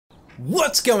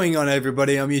What's going on,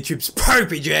 everybody? I'm YouTube's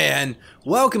popeyJN.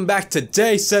 Welcome back to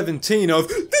day 17 of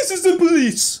This is the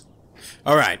Police.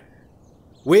 Alright,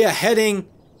 we are heading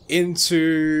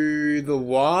into the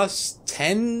last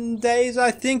 10 days, I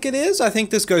think it is. I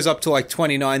think this goes up to like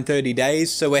 29, 30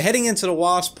 days. So we're heading into the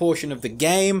last portion of the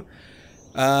game.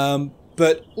 But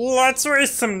let's read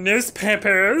some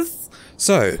newspapers.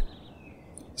 So,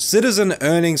 citizen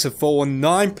earnings have fallen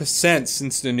 9%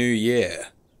 since the new year.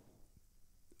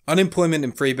 Unemployment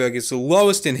in Freeberg is the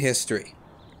lowest in history.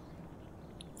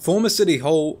 Former City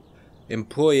Hall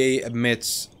employee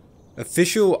admits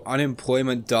official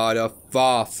unemployment data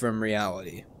far from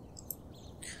reality.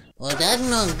 Well, that's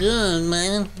not good,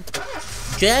 man.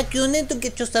 Jack, you need to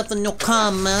get yourself a new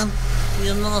car, man.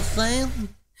 You know what I'm saying?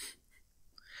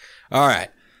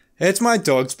 Alright, it's my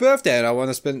dog's birthday and I want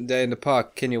to spend the day in the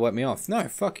park. Can you let me off? No,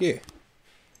 fuck you.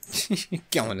 You're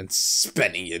going and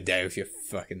spending your day with your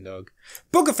fucking dog.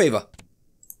 Booger fever!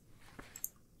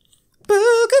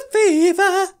 Booger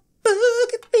fever!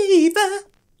 Booger fever!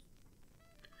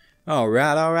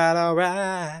 Alright, alright,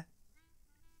 alright.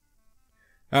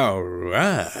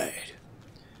 Alright.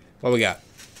 What we got?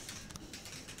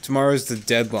 Tomorrow's the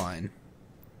deadline.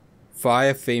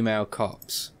 Fire female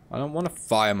cops. I don't want to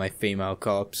fire my female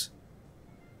cops.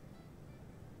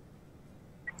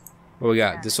 What we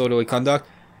got? Disorderly conduct.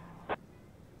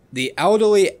 The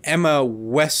elderly Emma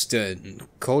Weston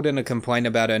called in a complaint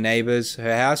about her neighbors.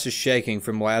 Her house is shaking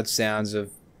from loud sounds of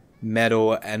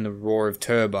metal and the roar of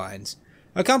turbines,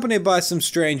 accompanied by some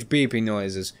strange beeping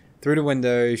noises. Through the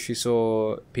window, she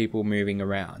saw people moving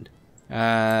around.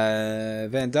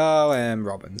 Vandal and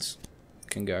Robbins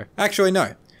can go. Actually,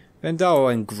 no. Vandal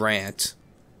and Grant.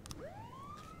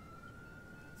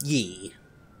 Yeah.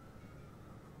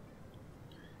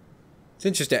 It's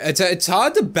interesting. It's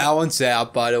hard to balance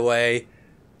out, by the way,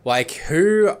 like,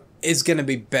 who is going to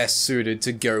be best suited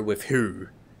to go with who.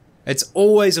 It's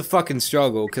always a fucking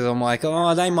struggle, because I'm like,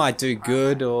 oh, they might do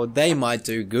good, or they might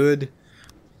do good,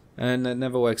 and it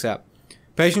never works out.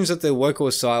 Patients at the local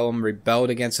asylum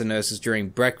rebelled against the nurses during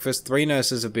breakfast. 3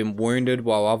 nurses have been wounded,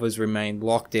 while others remain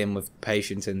locked in with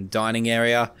patients in the dining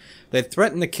area. They've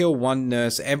threatened to kill 1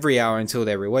 nurse every hour until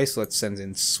they're released. Let's send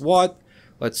in SWAT.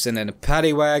 Let's send in a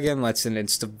paddy wagon. Let's send in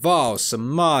Staval,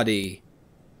 Samadhi.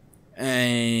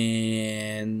 And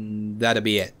that'll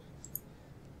be it.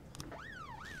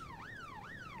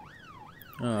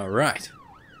 Alright.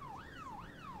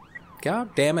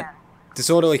 God damn it.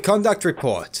 Disorderly conduct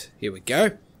report. Here we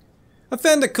go.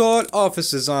 Offender caught,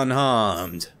 officers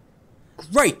unharmed.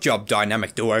 Great job,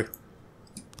 dynamic duo.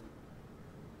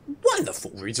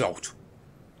 Wonderful result.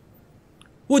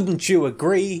 Wouldn't you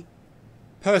agree?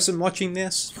 Person watching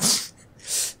this.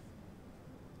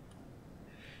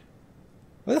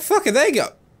 Where the fuck are they go?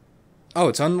 Oh,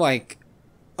 it's on like...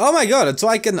 Oh my god, it's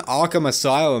like an Arkham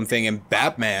Asylum thing in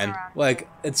Batman. Like,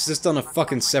 it's just on a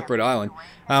fucking separate island.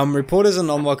 Reporters and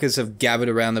onlookers have gathered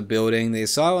around the building. The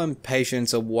asylum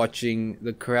patients are watching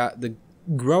the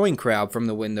growing crowd from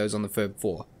the windows on the 3rd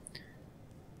floor.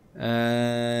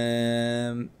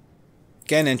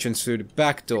 Gain entrance through the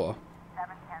back door.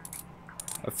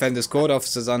 Offenders caught,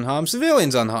 officers unharmed,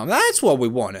 civilians unharmed. That's what we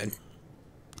wanted.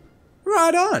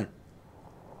 Right on.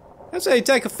 That's how you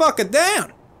take a fucker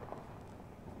down.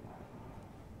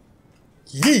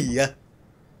 Yeah.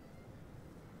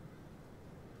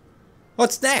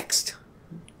 What's next?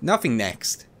 Nothing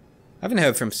next. I haven't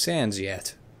heard from Sands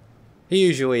yet. He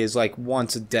usually is like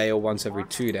once a day or once every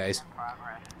 2 days.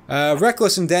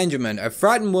 Reckless endangerment. A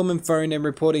frightened woman phoned in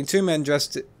reporting 2 men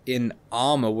dressed in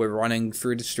armor were running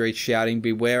through the street shouting,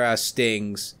 "Beware our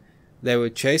stings." They were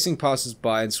chasing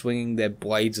passers-by and swinging their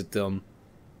blades at them.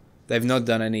 They've not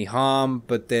done any harm,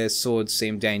 but their swords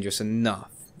seem dangerous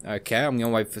enough. Okay, I'm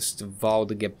gonna wait for Staval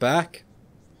to get back,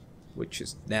 which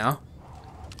is now.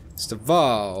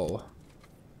 Staval,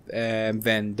 and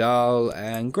Vandal,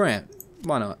 and Grant.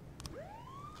 Why not?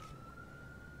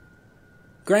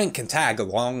 Grant can tag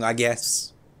along, I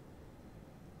guess.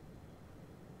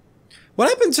 What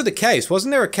happened to the case?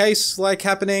 Wasn't there a case, like,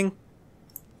 happening?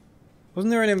 Wasn't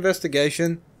there an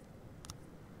investigation?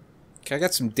 Can I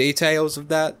get some details of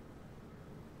that?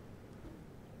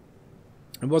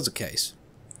 It was a case.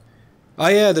 Oh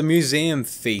yeah, the museum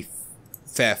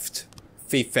theft.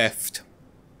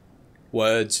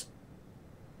 Words.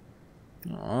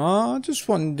 Oh, I just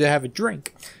wanted to have a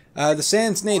drink. The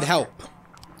Sands need help.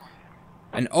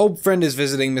 An old friend is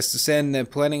visiting Mr. Sand. They're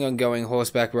planning on going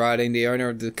horseback riding. The owner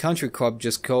of the country club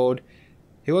just called.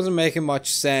 He wasn't making much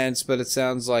sense, but it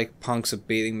sounds like punks are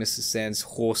beating Mr. Sand's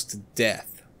horse to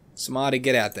death. Smarty,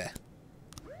 get out there.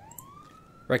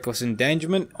 Reckless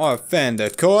endangerment, offender,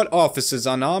 court, officers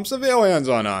unarmed, civilians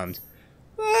unarmed.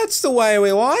 That's the way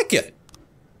we like it.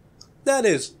 That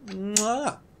is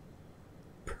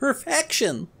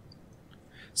perfection.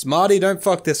 Smarty, don't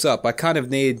fuck this up. I kind of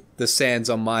need the sands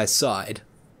on my side.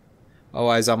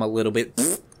 Otherwise, I'm a little bit...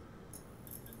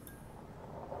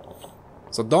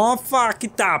 So don't fuck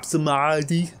it up,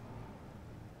 Smarty.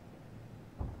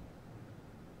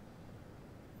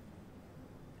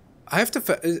 I have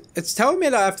to... It's telling me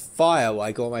that I have to fire,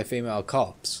 like, all my female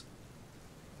cops.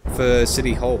 For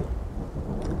City Hall.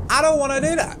 I don't want to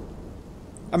do that.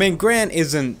 I mean, Grant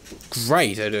isn't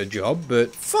great at her job,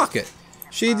 but fuck it.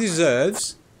 She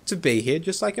deserves to be here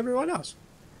just like everyone else.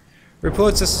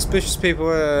 Reports of suspicious people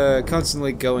are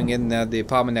constantly going in and out of the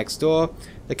apartment next door.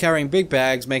 They're carrying big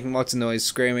bags, making lots of noise,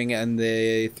 screaming, and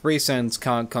the three sons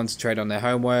can't concentrate on their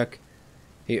homework.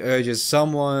 He urges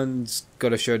someone's got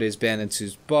to show these bandits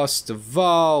who's boss.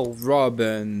 Duval,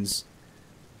 Robbins,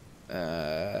 and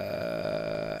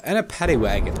a paddy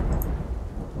wagon.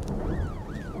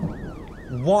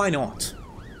 Why not?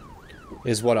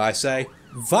 Is what I say.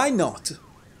 Why not?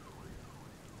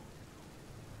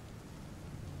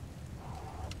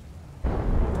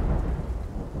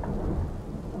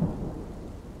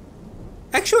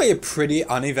 Actually, a pretty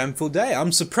uneventful day.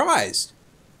 I'm surprised.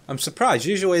 I'm surprised.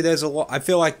 Usually there's a lot. I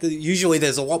feel like usually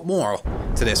there's a lot more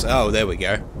to this. Oh, there we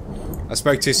go. I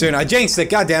spoke too soon. I jinxed it.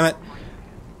 God damn it.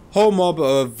 Whole mob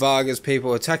of Vargas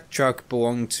people attacked the truck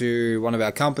belonging to one of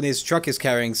our companies. The truck is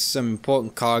carrying some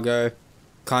important cargo.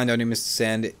 Kind only Mr.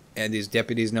 Sand and his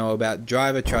deputies know about.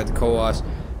 Driver tried to call us,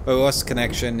 but we lost the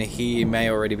connection. He may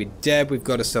already be dead. We've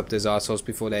got to stop those assholes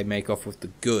before they make off with the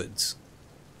goods.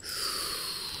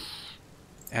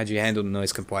 How'd you handle the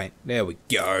noise complaint? There we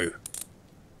go.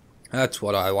 That's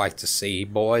what I like to see,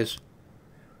 boys.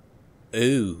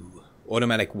 Ooh,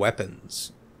 automatic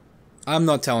weapons. I'm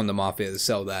not telling the Mafia to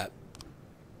sell that.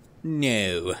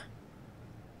 No.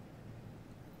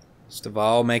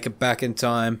 Staval, make it back in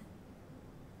time.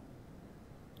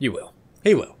 You will.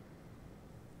 He will.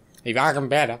 He fucking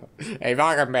better. He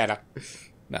fucking better.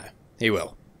 No, he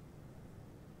will.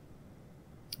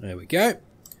 There we go.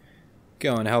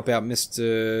 Go and help out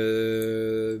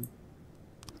Mr...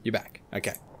 You're back.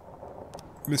 Okay.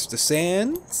 Mr.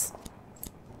 Sands.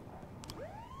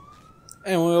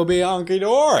 And we'll be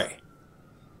hunky-dory.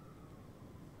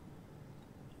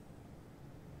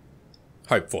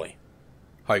 Hopefully.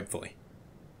 Hopefully.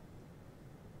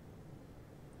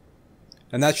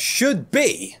 And that should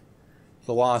be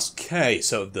the last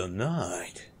case of the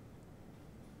night.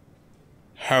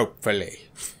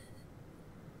 Hopefully.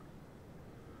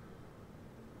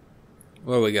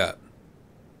 What do we got?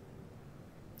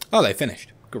 Oh, they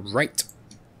finished. Great.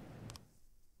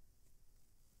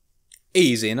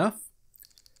 Easy enough.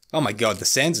 Oh my god, the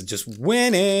Sands are just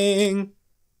winning.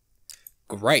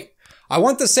 Great. I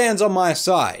want the Sands on my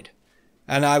side.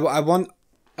 And I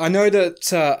know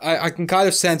that I can kind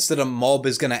of sense that a mob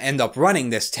is going to end up running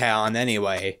this town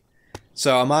anyway.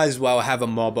 So I might as well have a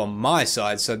mob on my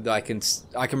side so that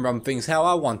I can run things how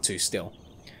I want to still.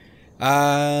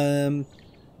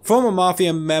 Former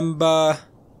Mafia member,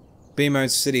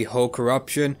 BMO City Hall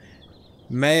corruption.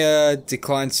 Mayor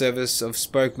declined service of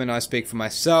spokesman, I speak for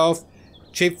myself.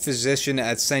 Chief physician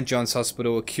at St. John's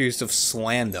Hospital accused of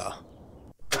slander.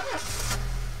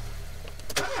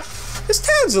 This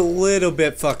town's a little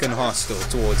bit fucking hostile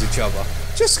towards each other.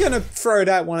 Just gonna throw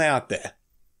that one out there.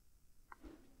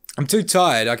 I'm too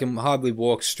tired, I can hardly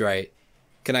walk straight.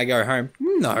 Can I go home?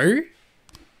 No.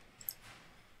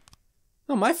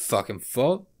 Not my fucking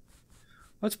fault.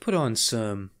 Let's put on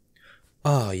some...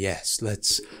 Oh yes,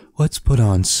 let's put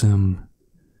on some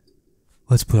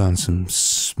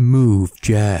smooth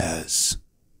jazz.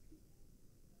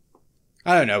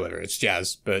 I don't know whether it's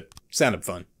jazz, but it sounded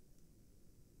fun.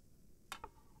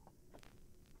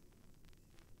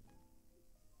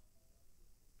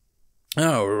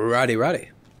 Alrighty.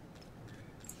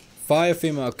 Fire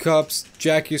female cops.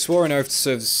 Jack, you swore an oath to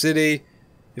serve the city.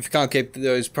 If you can't keep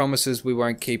those promises, we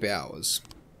won't keep ours.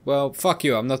 Well, fuck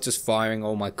you, I'm not just firing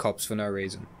all my cops for no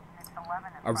reason.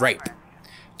 A rape.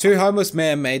 Two homeless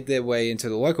men made their way into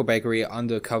the local bakery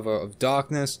under cover of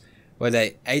darkness, where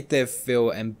they ate their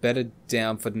fill and bedded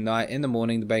down for the night. In the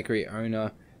morning, the bakery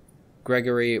owner,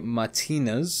 Gregory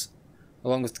Martinez,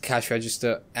 along with the cash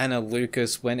register, Anna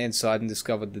Lucas, went inside and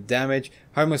discovered the damage.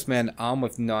 Homeless men armed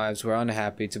with knives were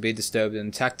unhappy to be disturbed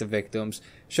and attacked the victims.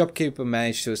 Shopkeeper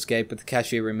managed to escape, but the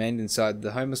cashier remained inside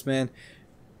the homeless man,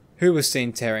 who was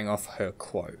seen tearing off her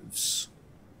clothes.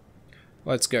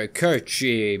 Let's go.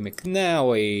 Kochi,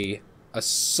 McNally,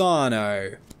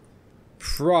 Asano,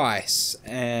 Price,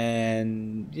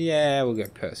 and yeah, we'll go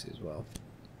Percy as well.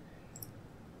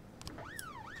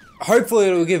 Hopefully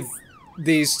it'll give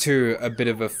these two a bit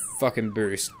of a fucking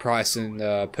boost, Price and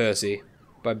Percy,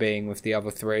 by being with the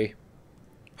other three.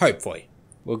 Hopefully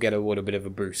we'll get a little bit of a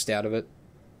boost out of it.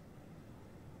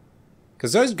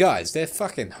 Because those guys, they're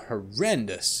fucking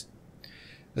horrendous.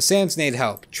 The Sands need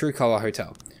help. True Color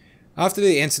Hotel. After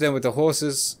the incident with the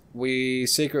horses, we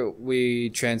secretly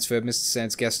transferred Mr.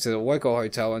 Sands' guests to the local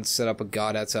hotel and set up a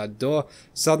guard outside the door.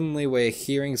 Suddenly we're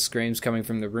hearing screams coming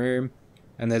from the room,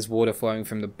 and there's water flowing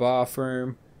from the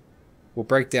bathroom. We'll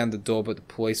break down the door, but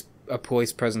a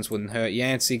police presence wouldn't hurt.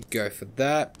 Yancey, go for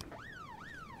that.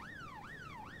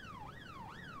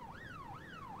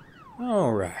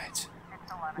 Alright.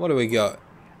 What do we got?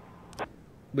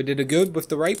 We did a good with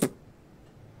the rape.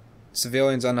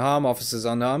 Civilians unharmed, officers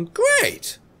unharmed.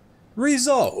 Great!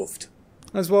 Resolved.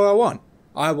 That's what I want.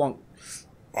 I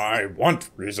want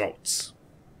results.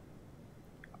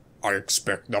 I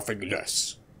expect nothing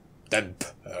less than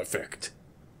perfect.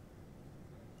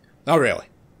 Not really.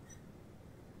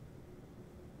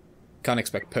 Can't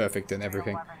expect perfect in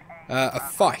everything. A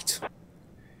fight.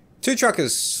 Two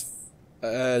truckers...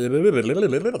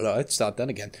 let's start that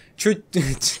again.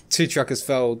 Two truckers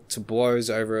fell to blows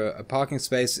over a parking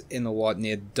space in the lot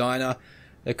near the diner.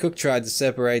 The cook tried to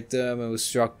separate them and was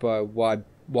struck by a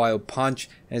wild punch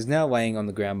and is now laying on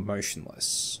the ground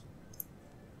motionless.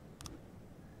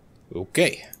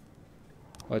 Okay.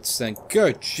 Let's then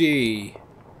go. Gee.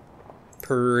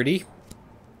 Purdy.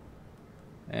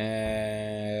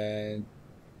 And...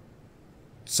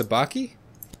 Sabaki?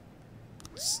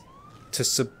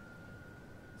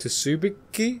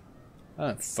 Tsubiki? I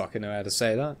don't fucking know how to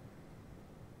say that.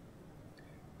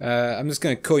 I'm just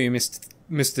going to call you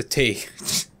Mr. T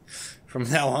from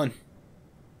now on.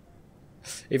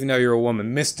 Even though you're a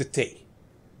woman, Mr. T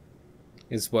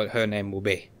is what her name will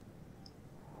be.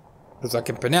 Because I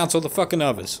can pronounce all the fucking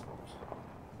others.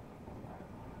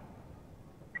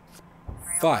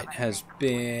 Fight has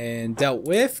been dealt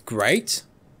with. Great.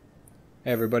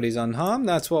 Everybody's unharmed.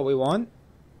 That's what we want.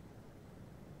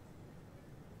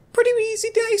 Pretty easy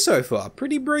day so far.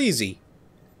 Pretty breezy.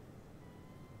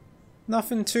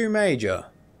 Nothing too major.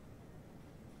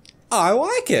 I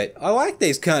like it. I like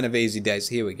these kind of easy days.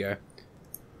 Here we go.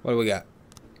 What do we got?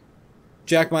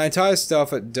 Jack, my entire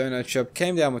staff at Donut Shop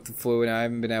came down with the flu and I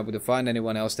haven't been able to find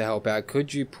anyone else to help out.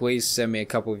 Could you please send me a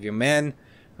couple of your men?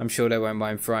 I'm sure they won't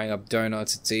mind frying up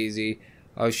donuts. It's easy.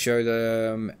 I'll show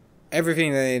them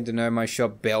everything they need to know. My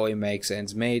shop barely makes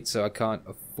ends meet, so I can't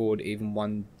afford even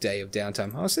one day of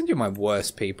downtime. I'll send you my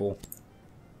worst people.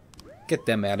 Get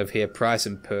them out of here, Price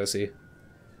and Percy.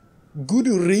 Good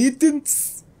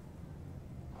riddance,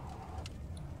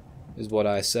 is what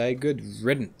I say. Good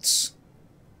riddance.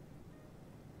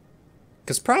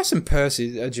 Because Price and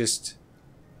Percy are just...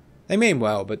 They mean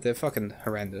well, but they're fucking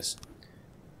horrendous.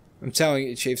 I'm telling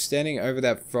you, Chief, standing over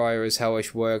that fryer is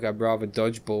hellish work. I'd rather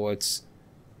dodge bullets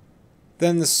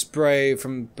than the spray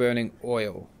from boiling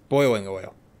oil.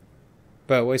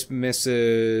 But at least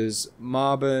Mrs.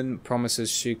 Marvin promises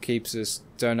she keeps us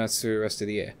donuts through the rest of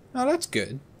the year. Oh, that's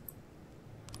good.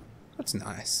 That's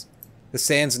nice. The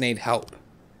Sands need help.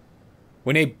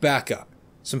 We need backup.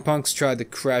 Some punks tried to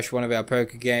crash one of our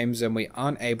poker games and we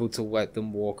aren't able to let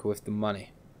them walk with the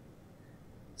money.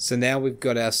 So now we've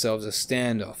got ourselves a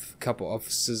standoff. A couple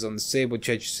officers on the scene will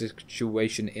change the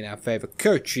situation in our favor.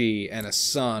 Kochi and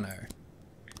Asano.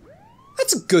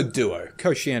 That's a good duo.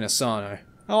 Kochi and Asano.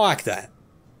 I like that.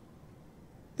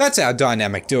 That's our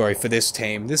dynamic duo for this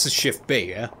team. This is Shift B,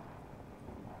 yeah?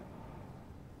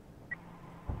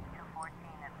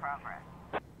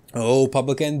 Oh,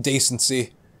 public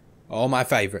indecency. Oh, my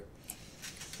favourite.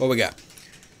 What we got?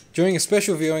 During a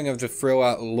special viewing of the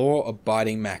thriller Law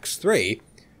Abiding Max 3,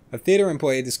 a theatre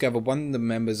employee discovered one of the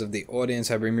members of the audience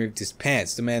had removed his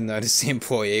pants. The man noticed the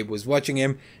employee was watching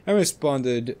him and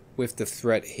responded with the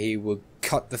threat he would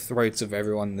cut the throats of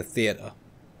everyone in the theatre.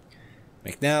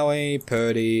 McNally,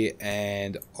 Purdy,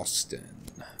 and Austin.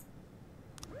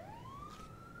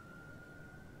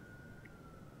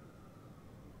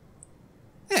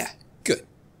 Yeah, good.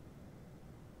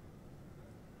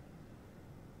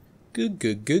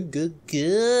 Good.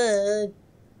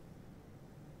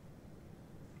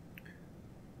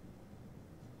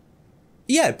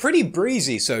 Yeah, pretty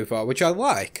breezy so far, which I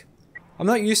like. I'm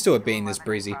not used to it being this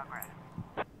breezy.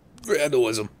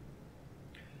 Vandalism.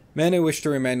 Man who wished to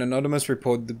remain anonymous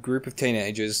reported the group of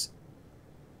teenagers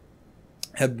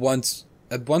had once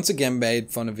again made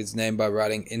fun of his name by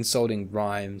writing insulting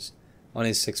rhymes on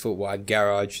his 6-foot wide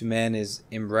garage. The man is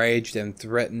enraged and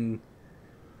threatened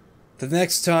The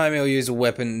next time he'll use a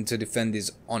weapon to defend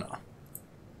his honor.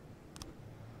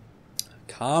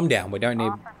 Calm down, we don't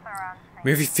need...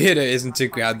 Movie theater isn't too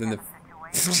crowded in the...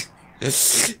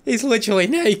 He's literally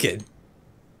naked.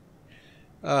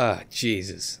 Ah,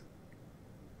 Jesus.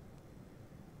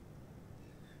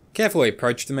 Carefully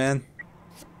approach the man.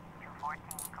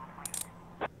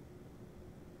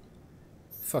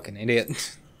 Fucking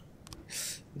idiot.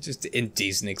 Just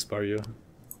indecent exposure.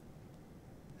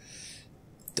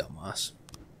 Dumbass.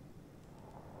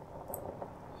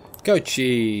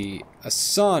 Kochi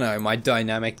Asano, my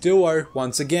dynamic duo,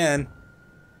 once again.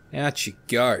 Out you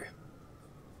go.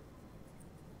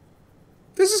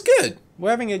 This is good. We're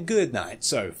having a good night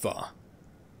so far.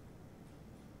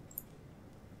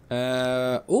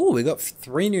 Oh, we got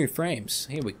 3 new frames.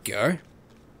 Here we go.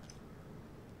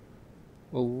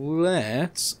 Well,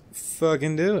 let's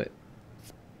fucking do it.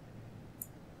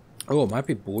 Oh, it might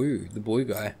be Blue, the blue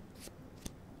guy.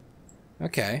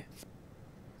 Okay.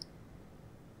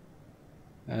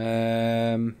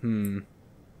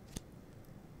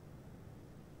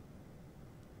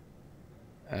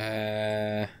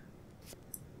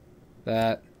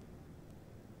 That.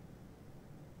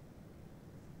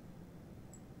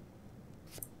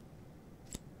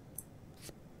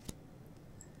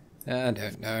 I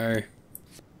don't know.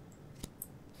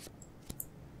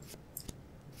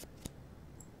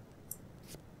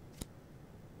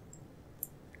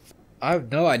 I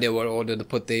have no idea what order to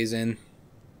put these in.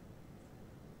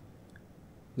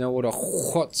 No order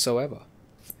whatsoever.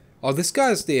 Oh, this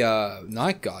guy's the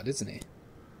night guard, isn't he?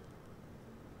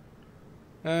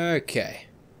 Okay.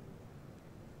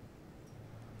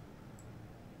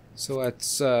 So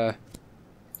let's do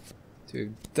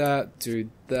that, do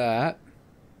that.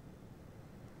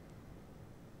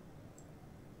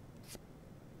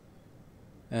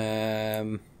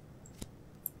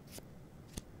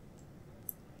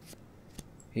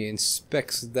 He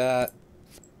inspects that.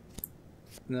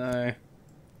 No.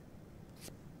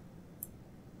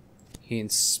 He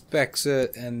inspects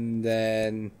it and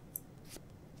then...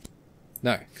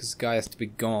 No, because the guy has to be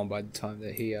gone by the time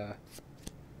that he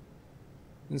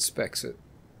inspects it.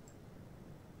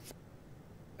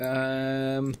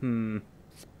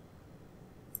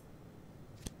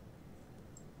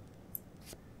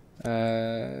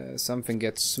 Something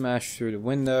gets smashed through the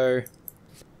window.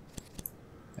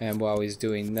 And while he's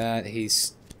doing that, he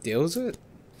steals it?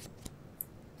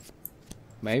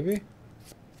 Maybe?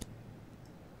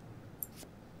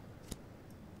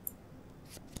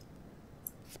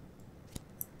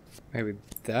 Maybe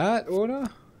that order?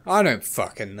 I don't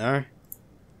fucking know.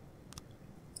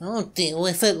 I'll deal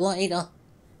with it later.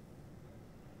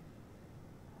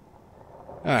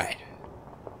 Alright.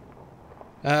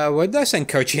 What did I send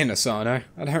Kochi and Asano?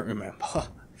 I don't remember.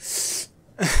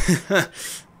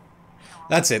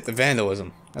 That's it, the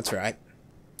vandalism. That's right.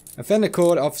 Offender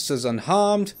caught, officers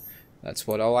unharmed. That's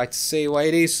what I like to see,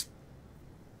 ladies.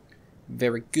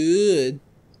 Very good.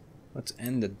 Let's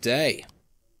end the day.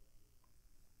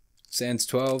 Sands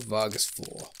 12, Vargas 4.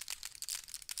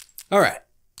 Alright.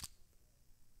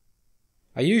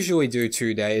 I usually do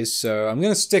 2 days, so I'm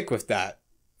going to stick with that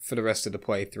for the rest of the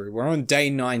playthrough. We're on day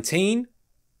 19.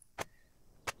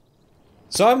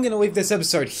 So I'm going to leave this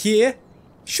episode here.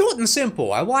 Short and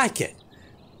simple, I like it.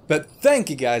 But thank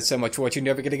you guys so much for watching.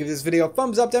 Don't forget to give this video a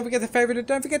thumbs up. Don't forget to favorite it.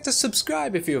 Don't forget to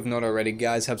subscribe if you have not already,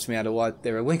 guys. Helps me out a lot.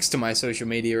 There are links to my social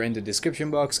media in the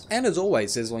description box. And as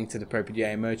always, there's a link to the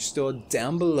popeyJN merch store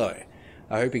down below.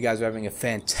 I hope you guys are having a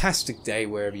fantastic day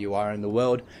wherever you are in the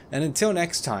world. And until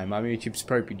next time, I'm YouTube's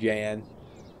popeyJN.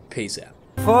 Peace out.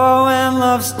 For when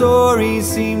love stories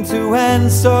seem to end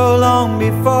so long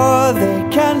before they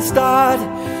can start,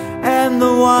 and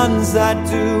the ones that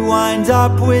do wind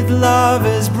up with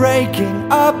lovers breaking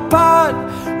apart,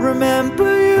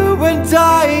 remember you and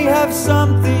I have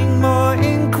something more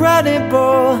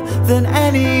incredible than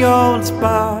any old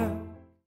spark.